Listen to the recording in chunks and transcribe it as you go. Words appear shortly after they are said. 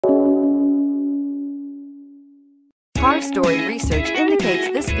4-story research indicates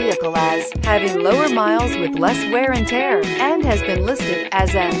this vehicle as having lower miles with less wear and tear, and has been listed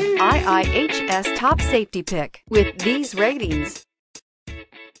as an IIHS top safety pick with these ratings.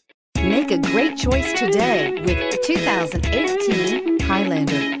 Make a great choice today with the 2018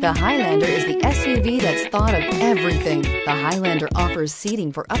 Highlander. The Highlander is the SUV that's thought of everything. The Highlander offers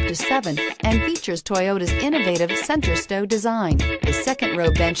seating for up to 7 and features Toyota's innovative center stow design. The second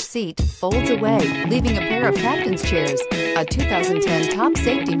row bench seat folds away, leaving a pair of captain's chairs. A 2010 top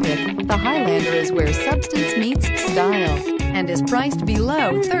safety pick, the Highlander is where substance meets style and is priced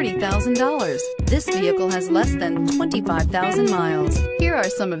below $30,000. This vehicle has less than 25,000 miles. Here are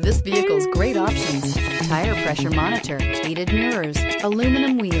some of this vehicle's great options: tire pressure monitor, heated mirrors,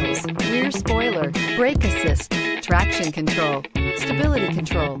 aluminum wheels, rear spoiler, brake assist, traction control, stability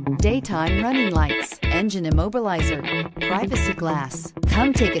control, daytime running lights, engine immobilizer, privacy glass.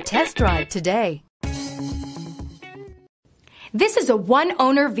 Come take a test drive today. This is a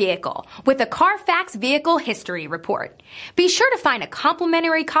one-owner vehicle with a Carfax Vehicle History Report. Be sure to find a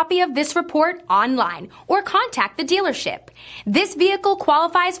complimentary copy of this report online or contact the dealership. This vehicle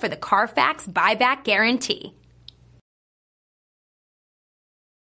qualifies for the Carfax Buyback Guarantee.